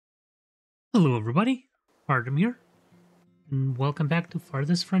Hello everybody, Artem here, and welcome back to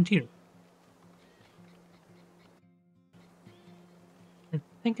Farthest Frontier. I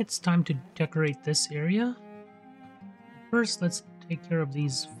think it's time to decorate this area. First, let's take care of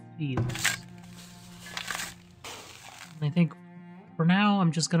these fields. And I think for now,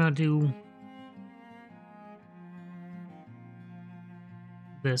 I'm just gonna do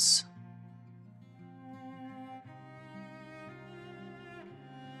this.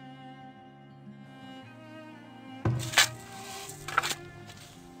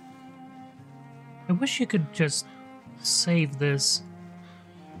 I wish you could just save this.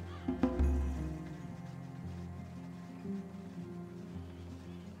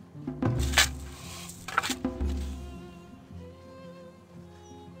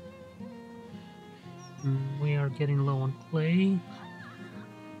 We are getting low on clay.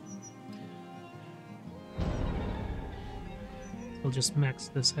 I'll just max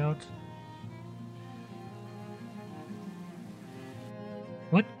this out.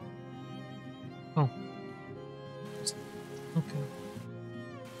 What? Oh. Okay.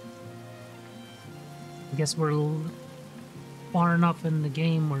 I guess we're far enough in the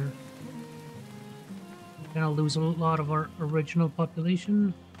game where we're gonna lose a lot of our original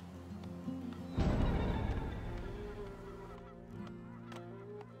population.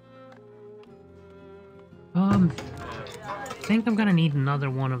 I think I'm gonna need another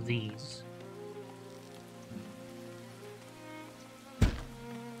one of these.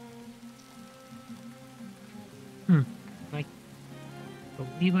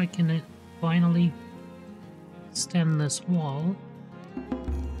 I believe I can finally extend this wall.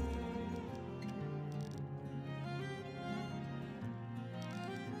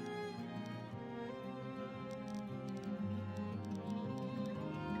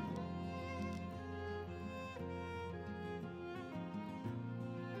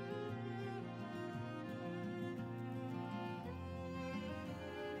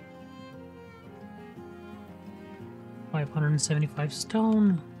 $575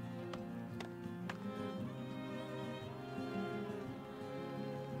 stone.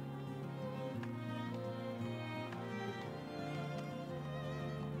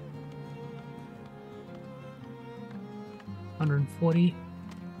 $140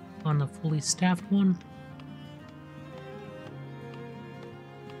 on the fully staffed one.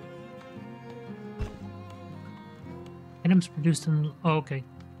 Items produced in... Oh, okay.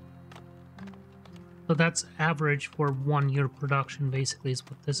 So that's average for 1 year production, basically, is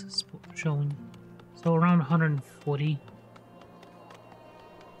what this is showing. So around 140.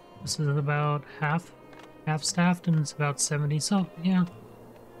 This is about half staffed, and it's about 70. So, yeah.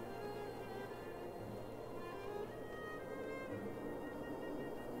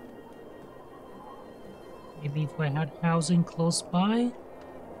 Maybe if I had housing close by,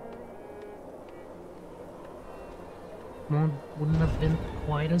 wouldn't have been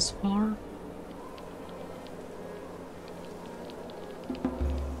quite as far.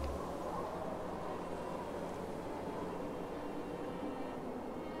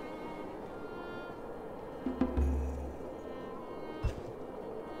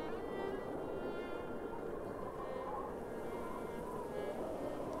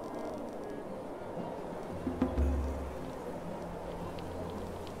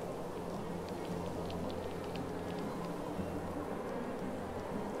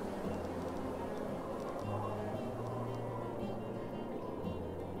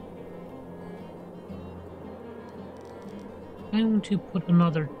 I'm going to put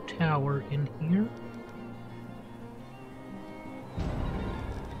another tower in here.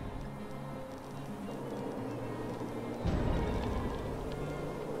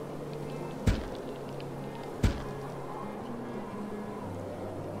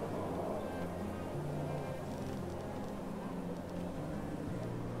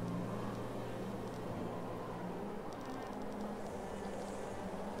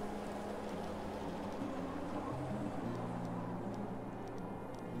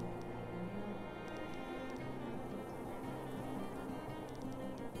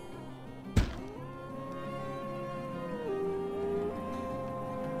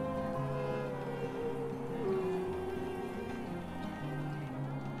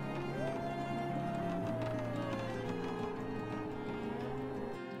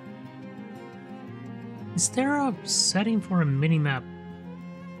 Is there a setting for a minimap?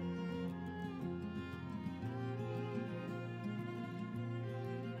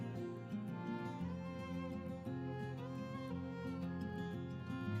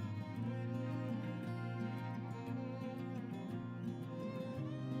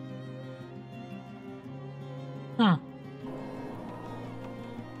 Huh.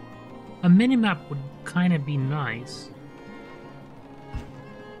 A minimap would kind of be nice.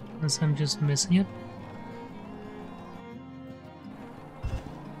 Unless I'm just missing it.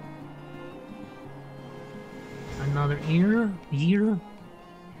 Another year.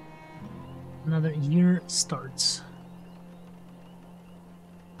 Another year starts.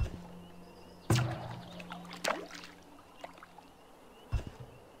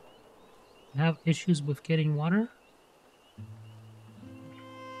 Have issues with getting water?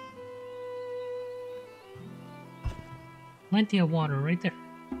 Plenty of water right there.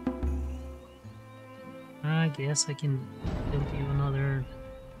 I guess I can build you another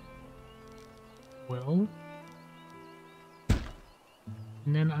well.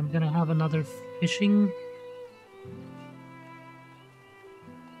 And then I'm gonna have another fishing.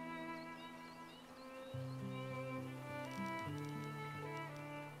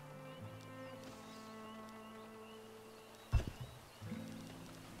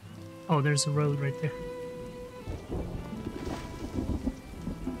 Oh, there's a road right there.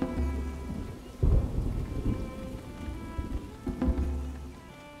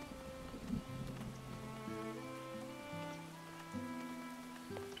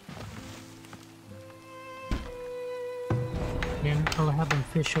 Then I'll have them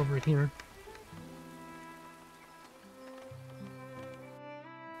fish over here.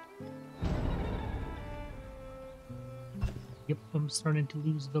 Yep, I'm starting to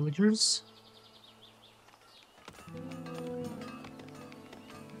lose villagers.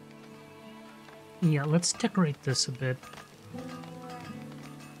 Yeah, let's decorate this a bit.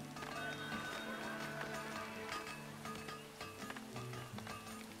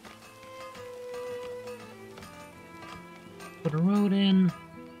 Put a road in.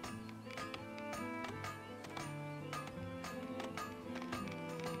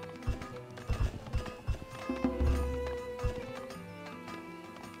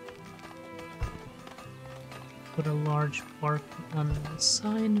 Put a large park on the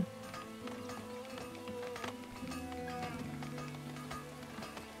side.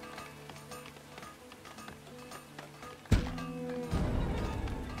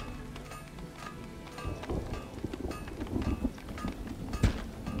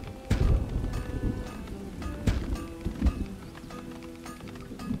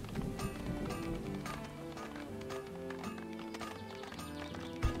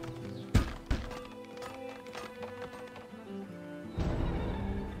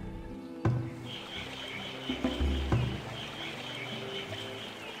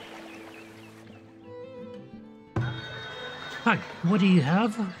 Hi, what do you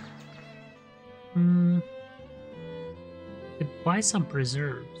have? Could buy some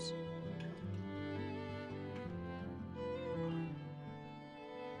preserves.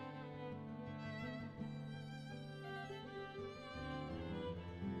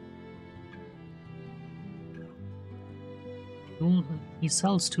 He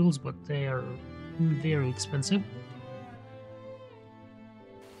sells tools, but they are very expensive.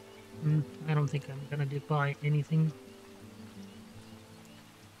 I don't think I'm gonna buy anything.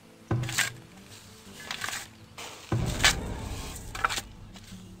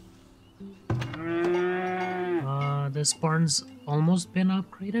 This barn's almost been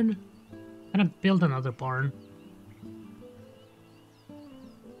upgraded. I'm gonna build another barn.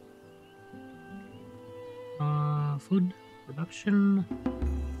 Food production.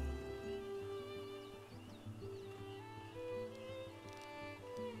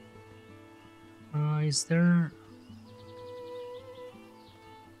 Is there...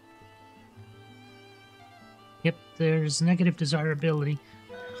 Yep, there's negative desirability.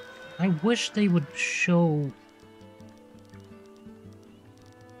 I wish they would show...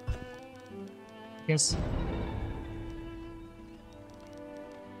 Yes.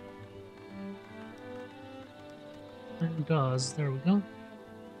 It does. There we go.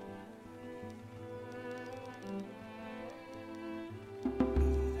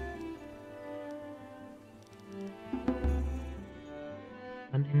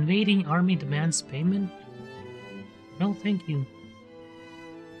 An invading army demands payment? No, thank you.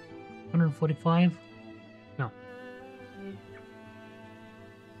 145? No.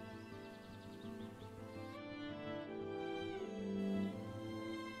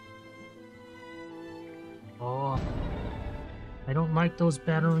 Oh, I don't like those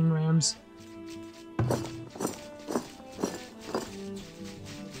battering rams.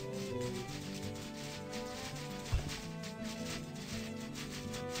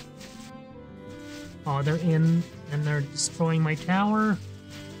 Oh, they're in and they're destroying my tower.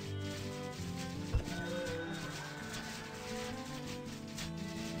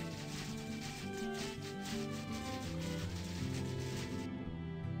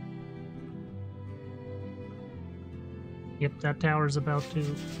 Yep, that tower's about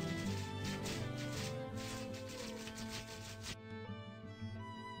to...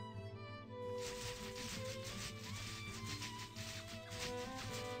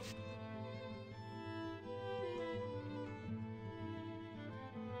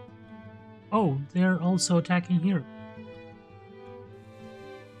 Oh, they're also attacking here.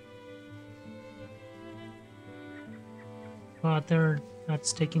 But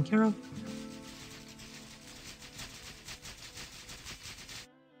that's taken care of.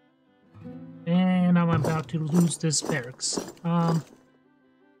 And I'm about to lose this barracks.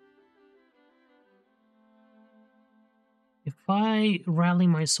 If I rally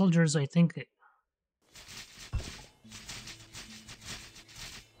my soldiers, I think...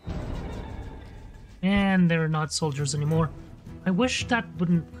 And they're not soldiers anymore. I wish that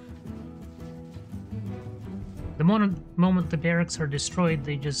wouldn't... The moment the barracks are destroyed,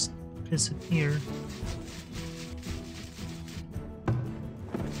 they just disappear.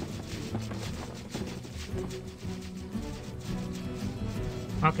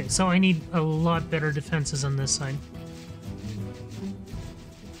 Okay, so I need a lot better defenses on this side.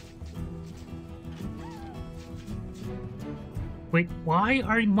 Wait, why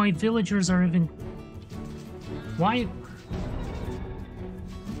are my villagers are even... Why...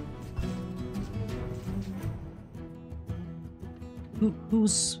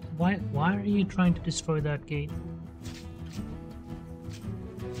 Who's... Why are you trying to destroy that gate?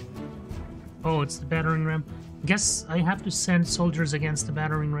 Oh, it's the battering ram. Guess I have to send soldiers against the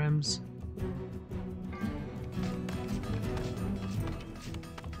battering rams.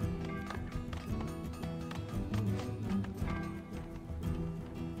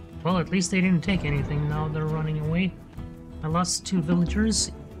 Well, at least they didn't take anything. Now they're running away. I lost 2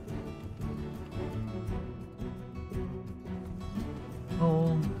 villagers.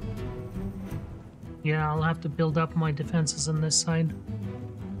 Oh. Yeah, I'll have to build up my defenses on this side.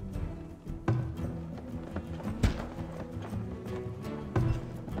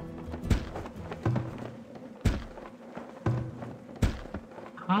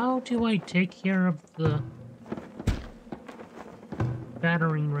 How do I take care of the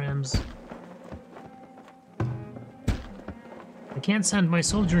battering rams? I can't send my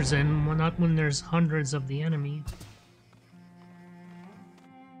soldiers in, not when there's hundreds of the enemy.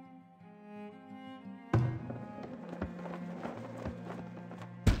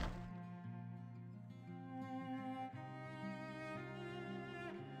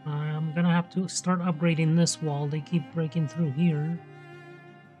 I'm gonna have to start upgrading this wall. They keep breaking through here.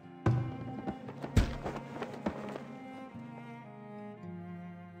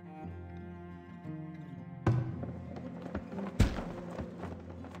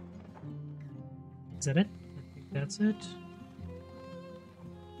 Is that it? I think that's it.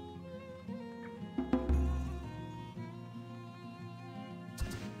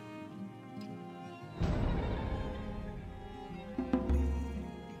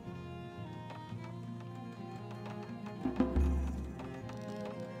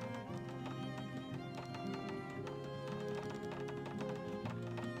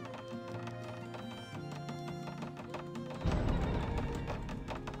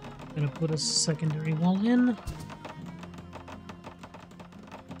 Gonna put a secondary wall in.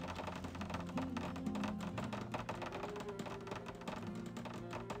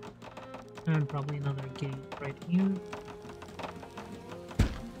 And probably another gate right here.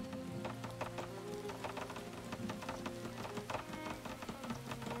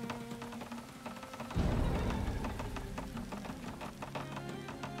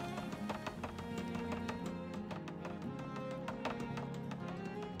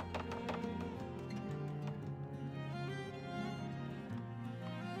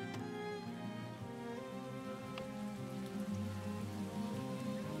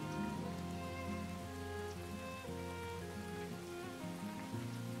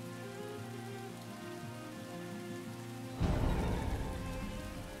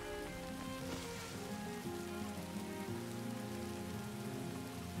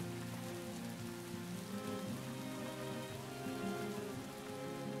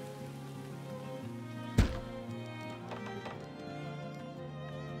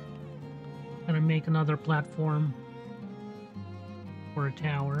 Gonna make another platform for a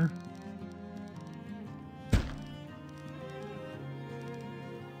tower.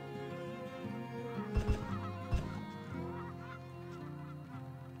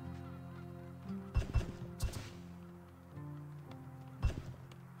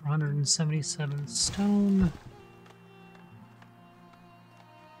 $177 stone.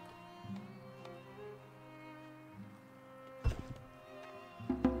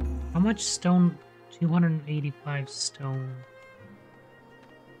 How much stone do 285 stone.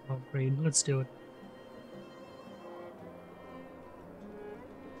 Upgrade. Let's do it.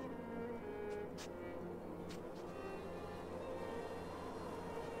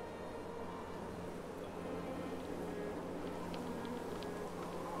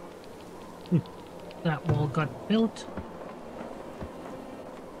 That wall got built.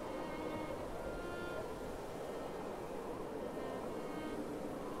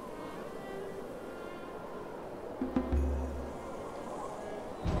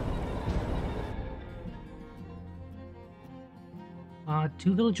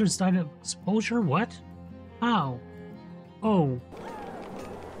 Two villagers died of exposure? What? How? Oh.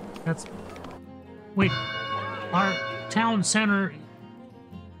 That's... Wait. Our town center...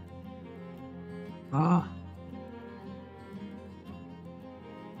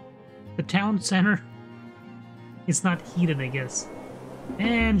 The town center is not heated, I guess.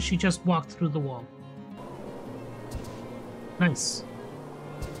 And she just walked through the wall. Nice.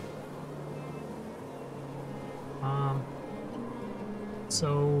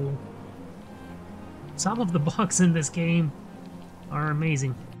 So... Some of the bugs in this game are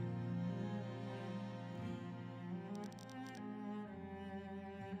amazing.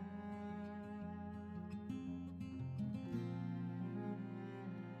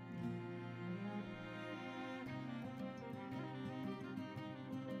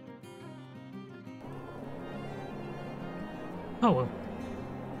 Oh well.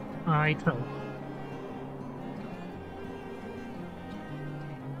 I tried.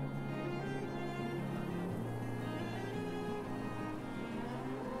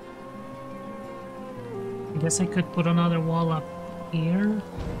 I guess I could put another wall up here.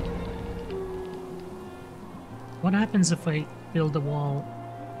 What happens if I build a wall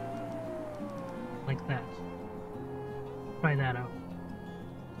like that? Try that out.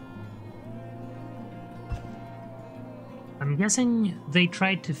 I'm guessing they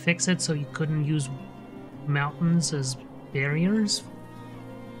tried to fix it so you couldn't use mountains as barriers.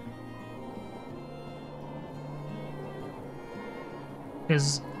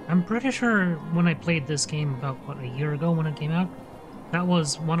 Because I'm pretty sure when I played this game about, what, a year ago when it came out, that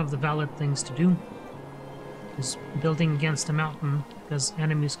was one of the valid things to do. Is building against a mountain, because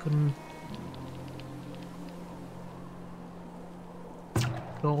enemies couldn't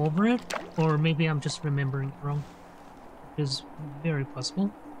go over it. Or maybe I'm just remembering it wrong. It is very possible.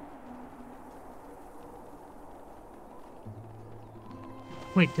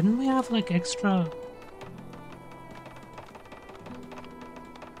 Wait, didn't we have like extra...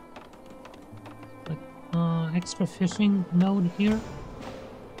 extra fishing node here?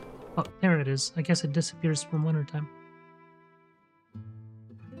 Oh, there it is. I guess it disappears from winter time. –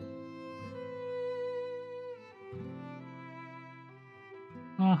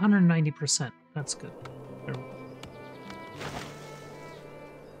 190%. That's good. There we go.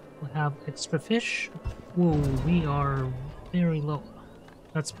 We'll have extra fish. Whoa, we are very low.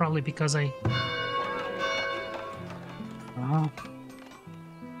 That's probably because I...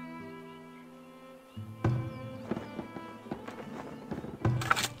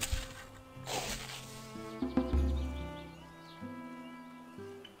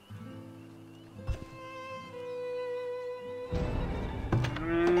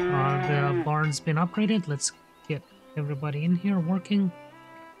 the barn's been upgraded. Let's get everybody in here working.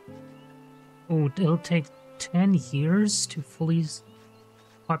 Oh, it'll take 10 years to fully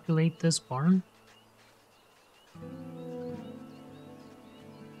populate this barn.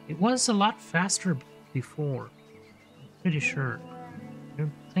 It was a lot faster before. I'm pretty sure. I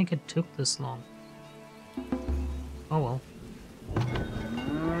don't think it took this long. Oh well.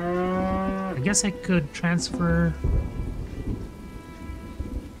 I guess I could transfer...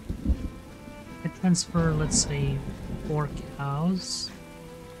 let's say, 4 cows.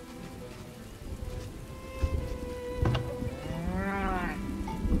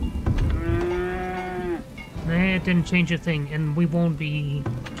 It didn't change a thing, and we won't be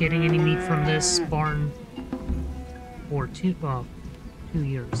getting any meat from this barn for 2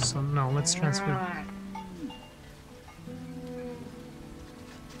 years. So no, let's transfer.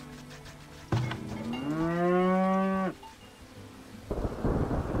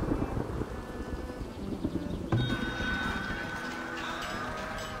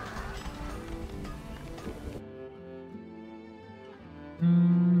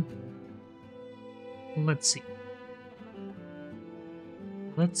 Let's see.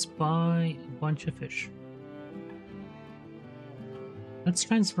 Let's buy a bunch of fish. Let's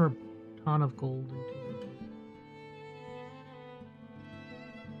transfer a ton of gold into it.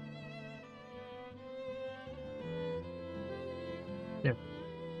 There.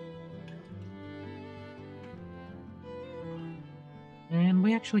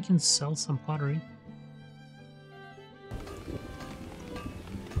 we actually can sell some pottery.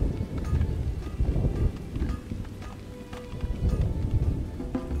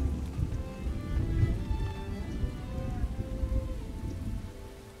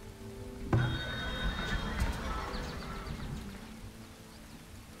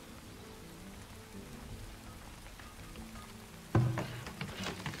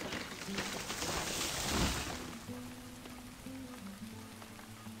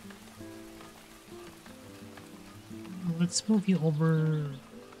 Let's move you over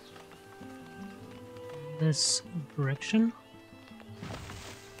this direction.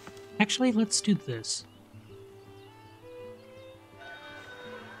 Actually, let's do this.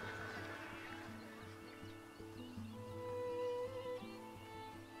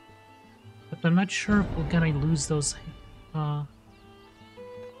 But I'm not sure if we're gonna lose those.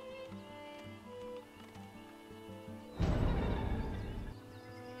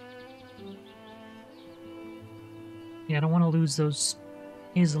 Yeah, I don't want to lose those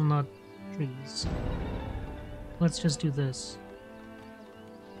hazelnut trees. Let's just do this.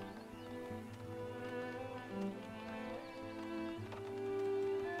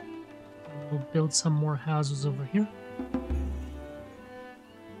 We'll build some more houses over here.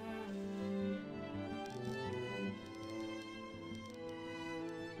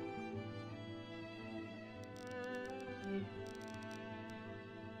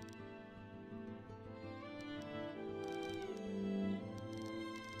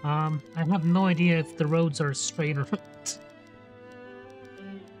 I have no idea if the roads are straight or not.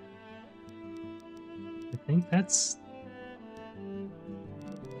 I think that's...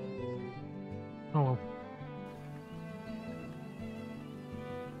 Oh well.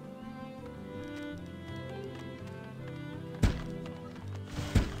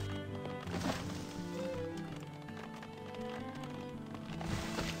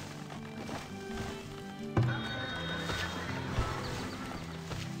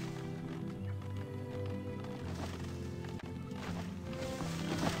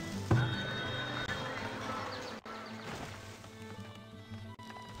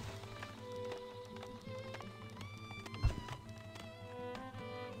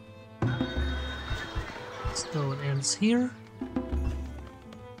 So it ends here.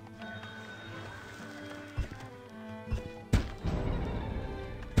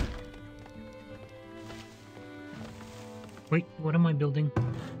 Wait, what am I building?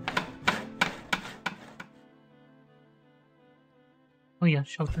 Oh yeah,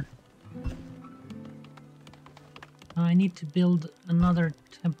 shelter. I need to build another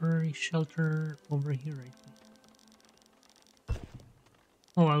temporary shelter over here, I think.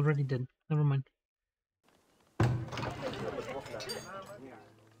 Oh, I already did. Never mind.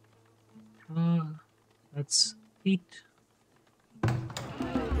 That's 8.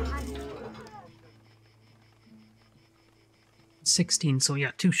 It's 16, so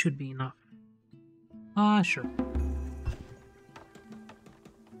yeah, 2 should be enough. Sure.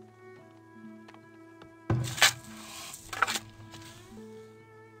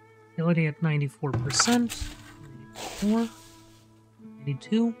 Ability at 94%. 94.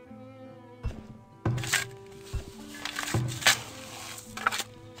 82.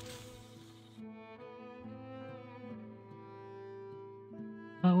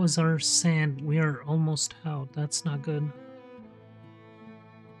 That was our sand. We are almost out. That's not good.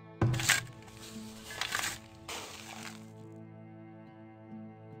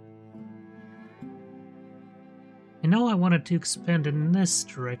 I know I wanted to expand in this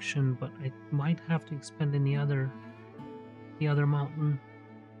direction, but I might have to expand in the other mountain,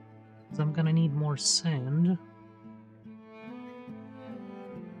 because I'm gonna need more sand.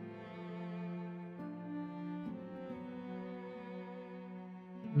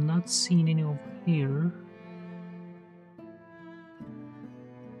 I'm not seeing any over here.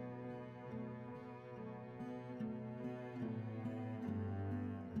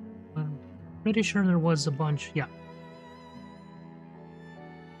 I'm pretty sure there was a bunch. Yeah.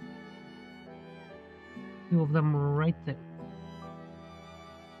 Two of them right there.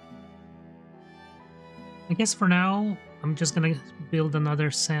 I guess for now, I'm just gonna build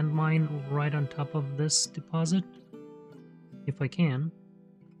another sand mine right on top of this deposit, if I can.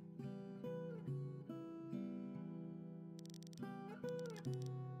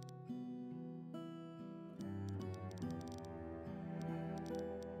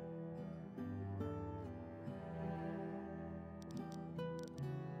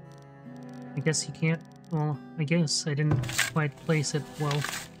 I guess you can't. Well, I guess I didn't quite place it well.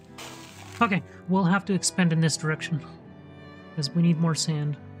 Okay, we'll have to expand in this direction, because we need more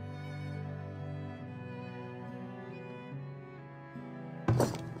sand.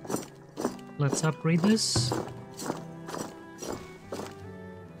 Let's upgrade this.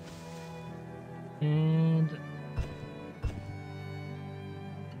 And...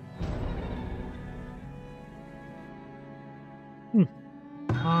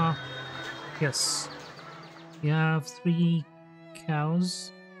 yes. You have 3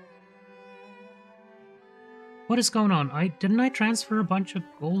 cows. What is going on? Didn't I transfer a bunch of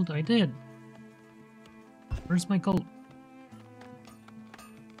gold? I did. Where's my gold?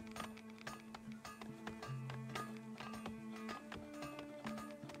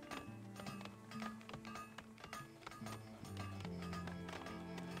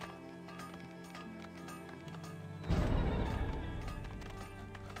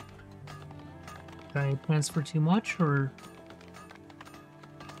 Did I transfer too much, or...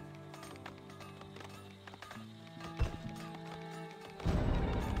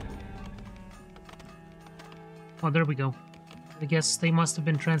 Oh, there we go. I guess they must have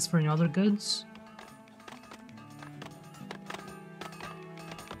been transferring other goods.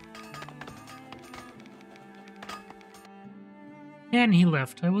 And he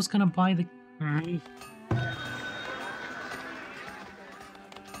left. I was gonna buy the...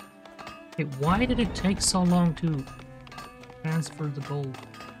 Okay, why did it take so long to transfer the gold?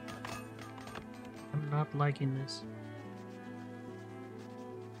 I'm not liking this.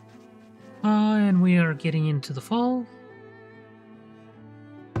 And we are getting into the fall.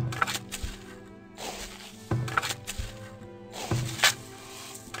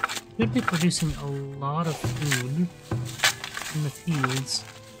 Should be producing a lot of food in the fields.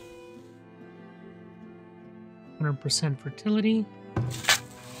 100% fertility.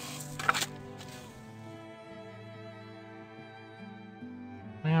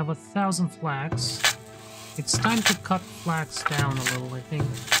 I have 1,000 flax. It's time to cut flax down a little, I think.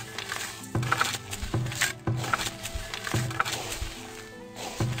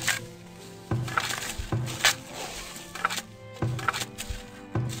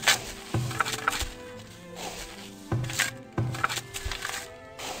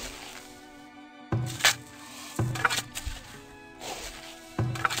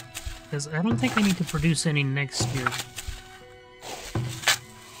 Because I don't think I need to produce any next year.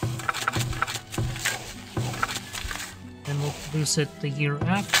 And we'll produce it the year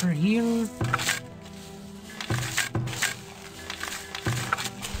after here.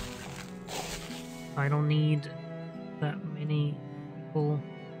 I don't need that many people.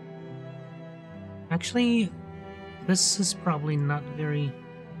 Actually, this is probably not very...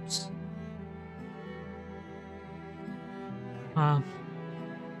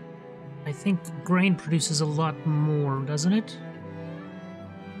 I think grain produces a lot more, doesn't it?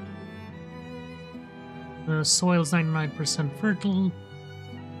 The soil's 99% fertile,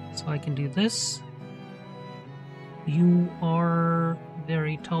 so I can do this. You are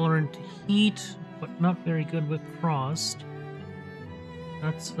very tolerant to heat, but not very good with frost.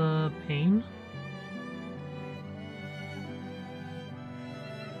 That's a pain.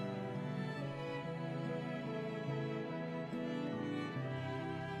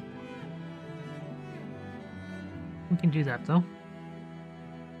 We can do that, though.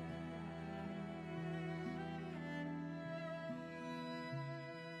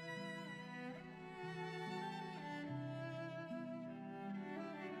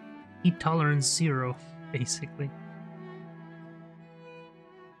 Heat tolerance 0, basically.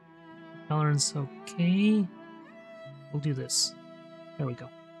 Tolerance okay. We'll do this. There we go.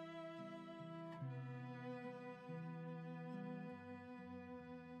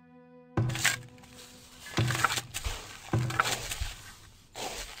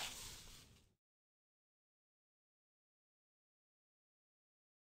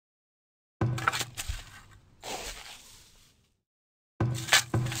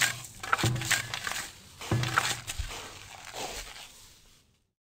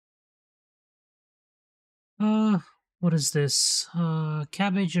 What is this?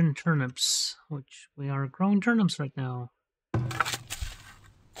 Cabbage and turnips, which we are growing turnips right now.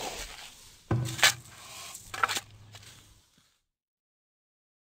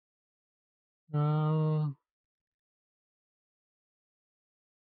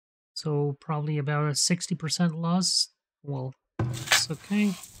 So probably about a 60% loss. Well, that's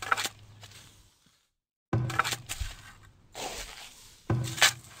okay.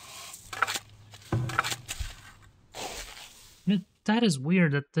 That is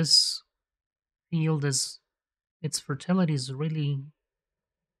weird that this field is, its fertility is really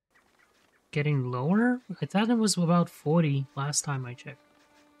getting lower. I thought it was about 40 last time I checked.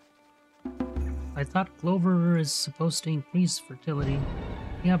 I thought clover is supposed to increase fertility.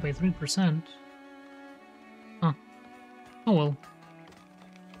 Yeah, by 3%. Huh. Oh well.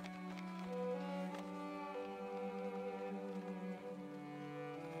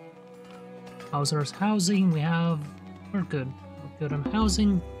 Hauser's housing, we're good. We're good on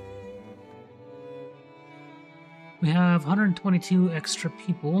housing. We have 122 extra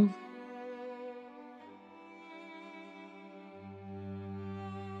people.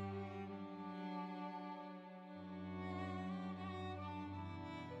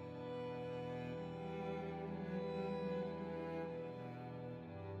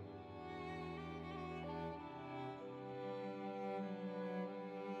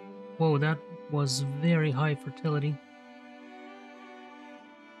 Whoa, that was very high fertility.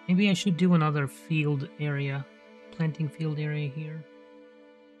 Maybe I should do another field area, planting field area here.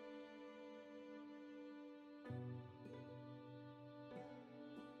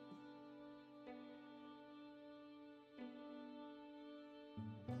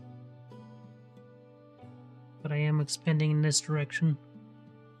 But I am expanding in this direction.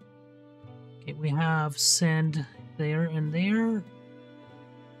 Okay, we have sand there and there.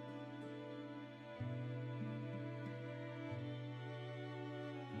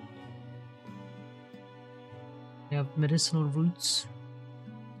 We have medicinal roots.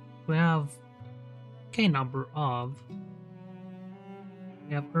 We have okay number of.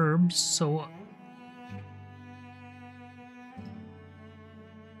 We have herbs, so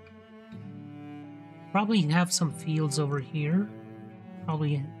probably have some fields over here.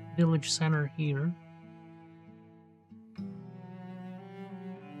 Probably village center here.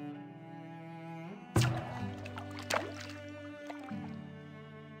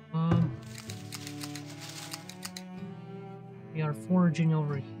 We are foraging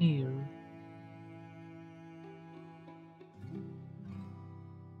over here.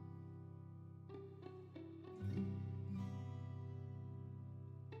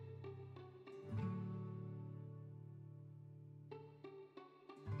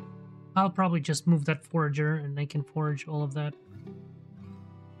 I'll probably just move that forager and they can forage all of that.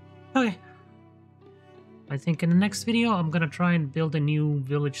 Okay. I think in the next video I'm gonna try and build a new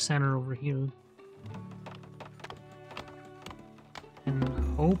village center over here. And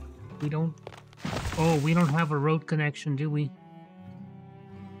hope we don't... Oh, we don't have a road connection, do we?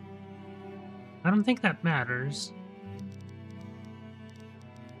 I don't think that matters.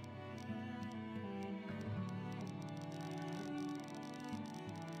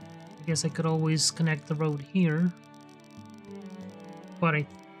 I guess I could always connect the road here. But I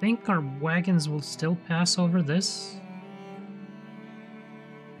think our wagons will still pass over this.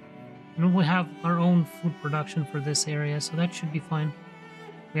 And we have our own food production for this area, so that should be fine.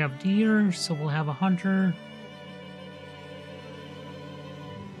 We have deer, so we'll have a hunter.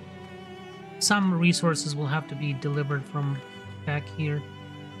 Some resources will have to be delivered from back here.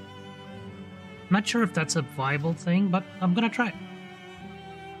 I'm not sure if that's a viable thing, but I'm gonna try.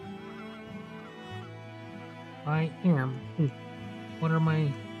 I am. Ooh, what are my...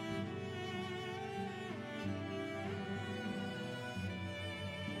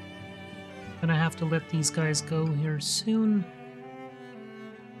 Gonna have to let these guys go here soon.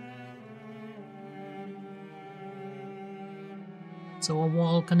 So a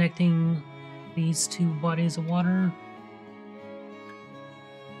wall connecting these two bodies of water.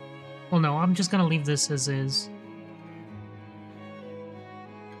 Well, no, I'm just gonna leave this as is.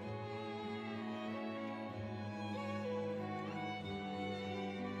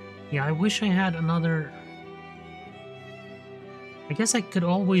 Yeah, I wish I had another... I guess I could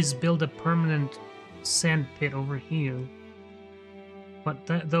always build a permanent sand pit over here.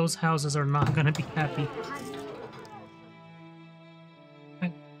 But those houses are not gonna be happy.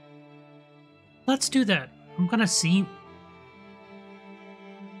 Right. Let's do that. I'm gonna see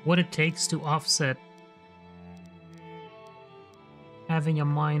what it takes to offset having a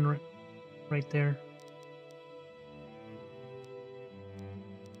mine right there.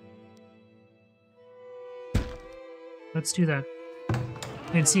 Let's do that.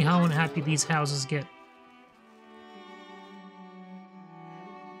 And see how unhappy these houses get.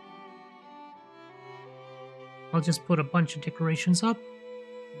 I'll just put a bunch of decorations up.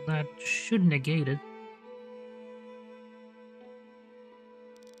 That should negate it.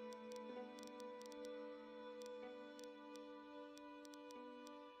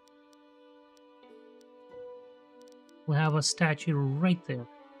 We'll have a statue right there.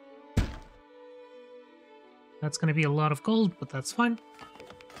 That's going to be a lot of gold, but that's fine.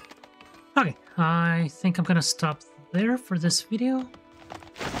 Okay, I think I'm going to stop there for this video.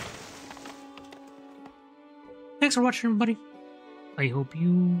 Thanks for watching, everybody. I hope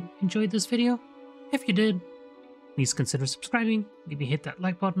you enjoyed this video. If you did, please consider subscribing, maybe hit that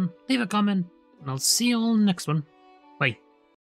like button, leave a comment, and I'll see you all in the next one. Bye.